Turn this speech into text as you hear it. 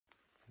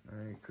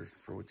right,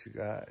 Christopher, what you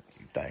got?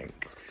 You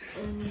think?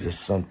 Is this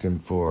something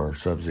for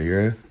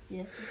Sub-Zero?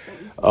 Yes, it's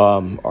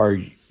something for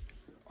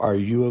Are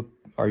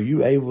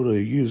you able to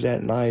use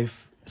that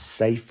knife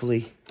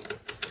safely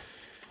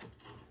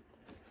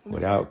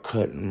without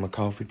cutting my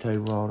coffee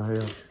table all to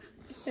hell?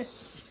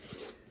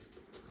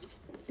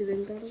 You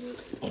think that'll work?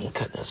 I'll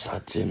cut that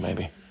side too,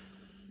 maybe.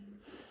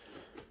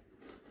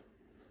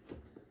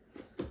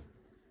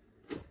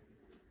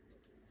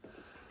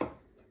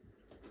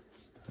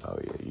 Oh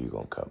yeah, you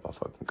gonna cut my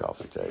fucking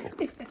coffee table.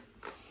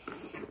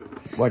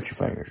 Watch your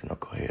fingers,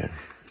 knucklehead.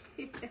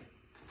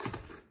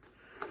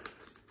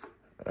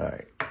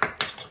 Alright.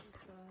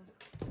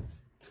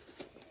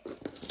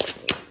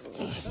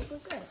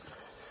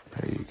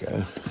 There you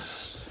go.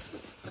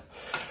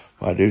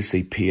 Well, I do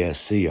see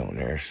PSC on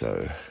there,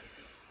 so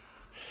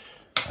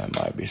that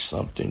might be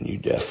something you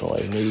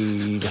definitely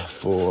need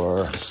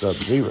for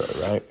Sub-Zero,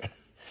 right?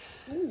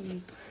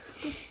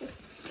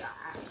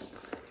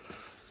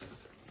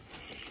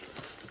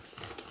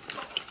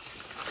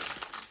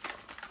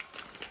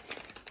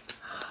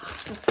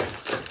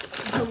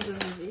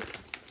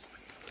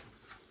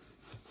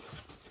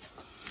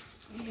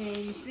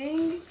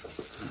 Anything?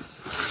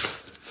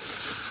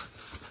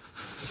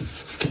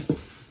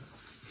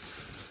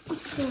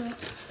 What's that?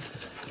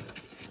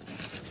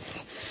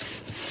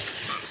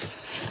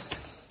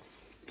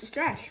 Just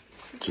trash.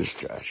 Just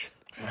trash.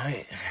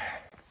 Alright.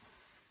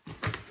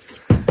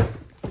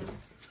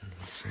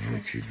 Let's see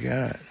what you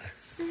got.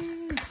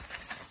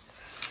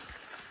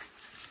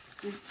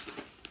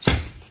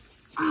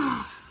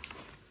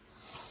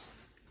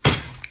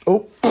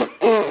 Oh.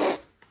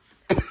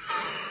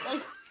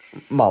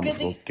 Mama's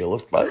gonna kill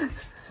us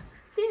both.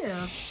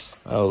 Yeah.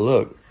 Oh,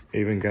 look.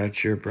 Even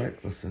got your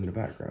breakfast in the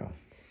background.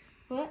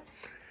 What?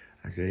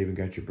 I said, even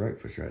got your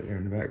breakfast right there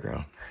in the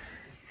background.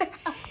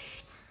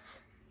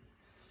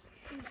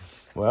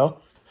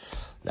 Well,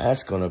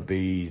 that's gonna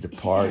be the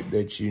part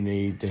that you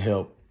need to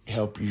help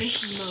you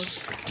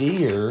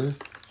steer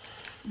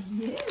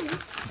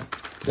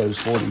those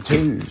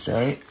 42s,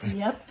 right?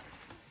 Yep.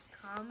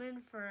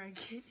 Common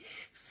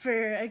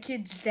for a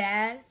kid's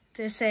dad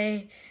to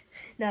say,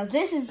 now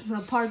this is the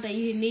part that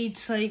you need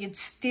so you can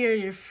steer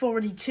your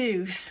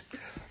 42s.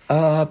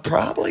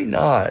 Probably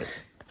not.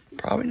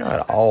 Probably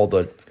not all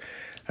the.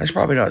 That's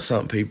probably not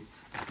something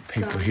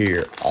people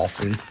hear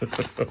often.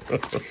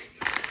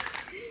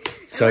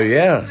 So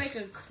yeah. Like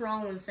a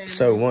crawling family.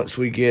 So once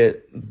we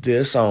get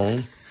this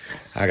on,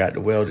 I got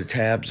the welded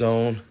tabs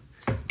on.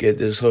 Get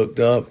this hooked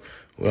up.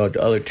 Weld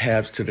the other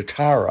tabs to the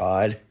tie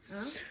rod.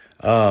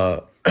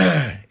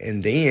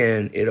 And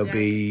then it'll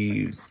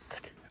be.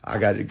 I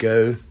got to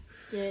go.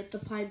 Get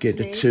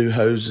the two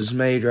hoses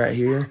made right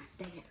here.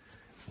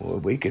 Well,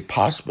 we could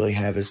possibly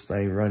have this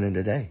thing running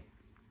today.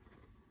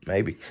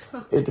 Maybe.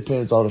 It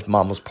depends on if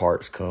Mama's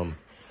parts come.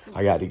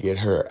 I got to get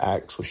her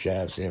axle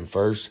shafts in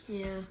first.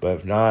 Yeah. But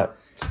if not,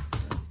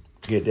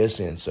 get this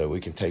in so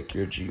we can take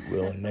your Jeep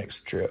wheeling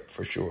next trip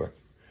for sure.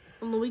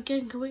 On the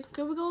weekend, can we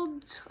go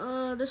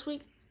this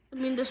week? I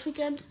mean, this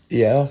weekend?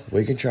 Yeah,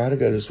 we can try to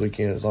go this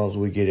weekend as long as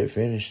we get it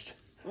finished.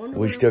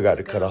 We still got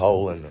to cut a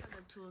hole in the...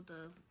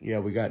 Yeah,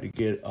 we got to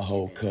get a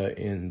hole cut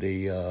in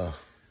the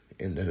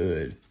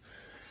hood.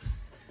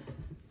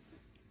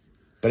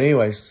 But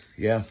anyways,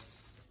 yeah.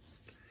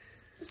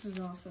 This is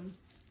awesome.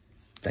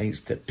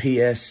 Thanks to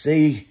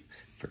PSC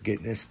for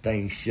getting this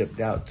thing shipped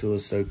out to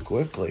us so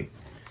quickly.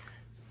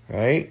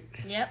 Right?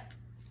 Yep.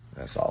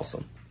 That's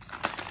awesome.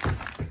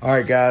 All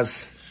right,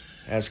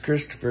 guys. That's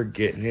Christopher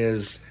getting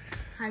his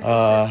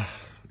the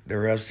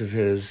rest of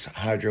his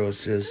Hydro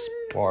Assist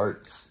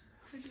parts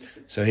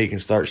so he can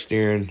start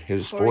steering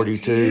his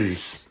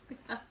 42s.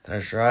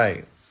 That's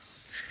right.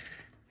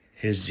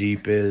 His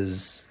Jeep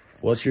is,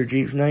 what's your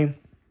Jeep's name?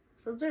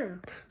 Sub-Zero.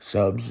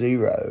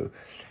 Sub-Zero.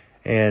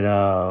 And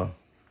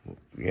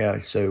yeah,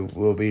 so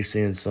we'll be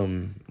seeing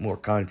some more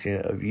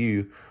content of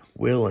you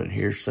wheeling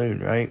here soon,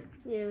 right?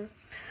 Yeah.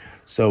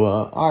 So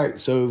all right,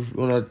 so you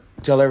want to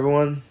tell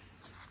everyone?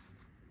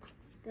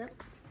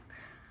 Yep.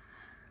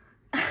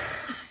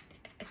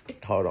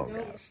 Hold on,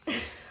 guys.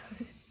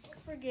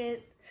 Don't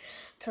forget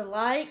to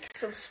like,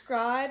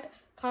 subscribe,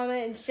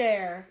 comment, and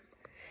share.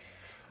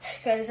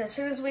 Because as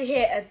soon as we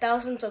hit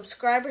 1,000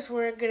 subscribers,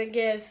 we're going to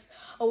give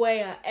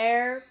away an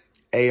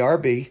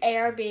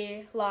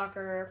ARB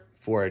locker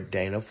for a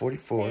Dana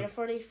 44. Dana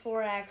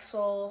 44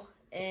 axle,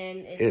 and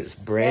it's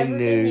brand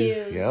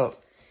new. Yep.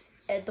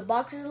 And the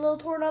box is a little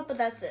torn up, but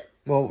that's it.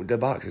 Well, the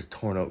box is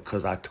torn up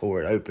because I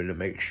tore it open to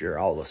make sure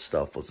all the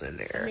stuff was in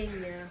there. I mean,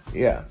 yeah.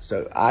 Yeah,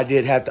 so I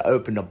did have to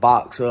open the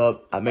box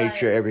up. I made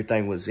sure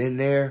everything was in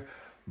there,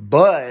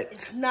 but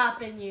it's not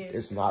been used.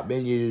 It's not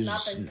been used.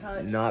 Not been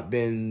touched. Not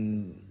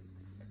been.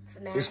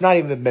 It's not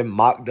even been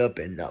mocked up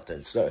and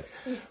nothing. So,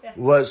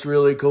 what's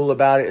really cool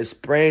about it is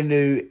brand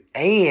new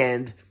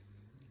and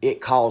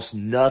it costs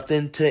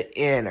nothing to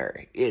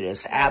enter. It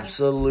is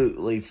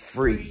absolutely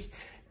free.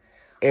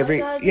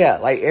 Everything you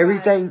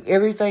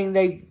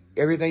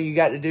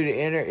got to do to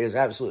enter is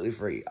absolutely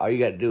free. All you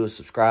got to do is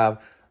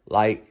subscribe,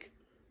 like,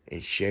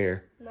 and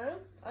share. No,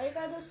 all you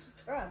got to do is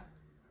subscribe.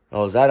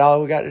 Oh, is that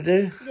all we got to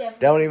do? Yeah.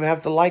 They don't even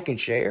have to like and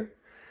share.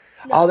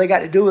 No. All they got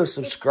to do is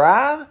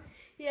subscribe.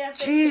 Yeah.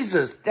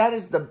 Jesus, that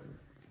is the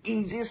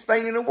easiest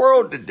thing in the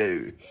world to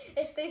do.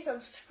 If they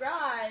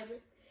subscribe.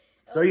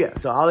 So yeah,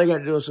 so all they got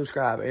to do is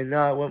subscribe. And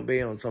no, it won't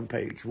be on some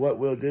page. What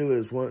we'll do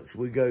is once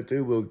we go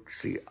through, we'll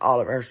see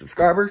all of our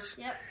subscribers.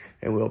 Yep.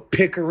 And we'll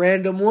pick a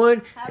random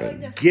one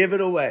and give it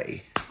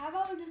away. How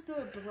about we just do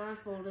it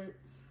blindfolded?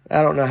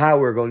 I don't know how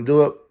we're going to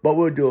do it, but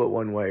we'll do it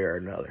one way or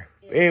another.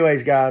 Yeah.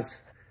 Anyways,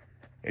 guys,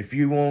 if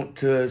you want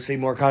to see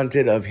more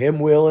content of him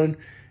wheeling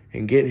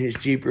and getting his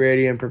Jeep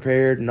ready and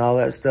prepared and all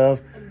that stuff.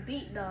 And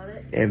beating on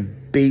it.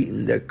 And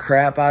beating the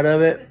crap out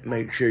of it,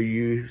 make sure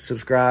you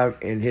subscribe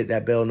and hit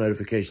that bell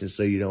notification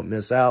so you don't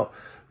miss out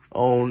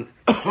on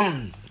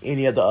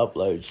any of the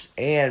uploads.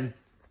 And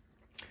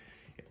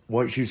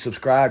once you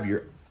subscribe,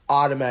 you're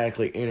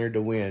automatically entered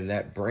to win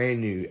that brand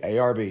new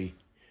ARB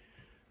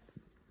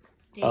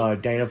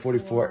Dana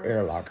 44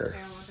 air locker.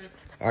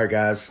 All right,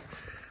 guys.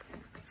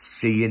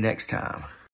 See you next time.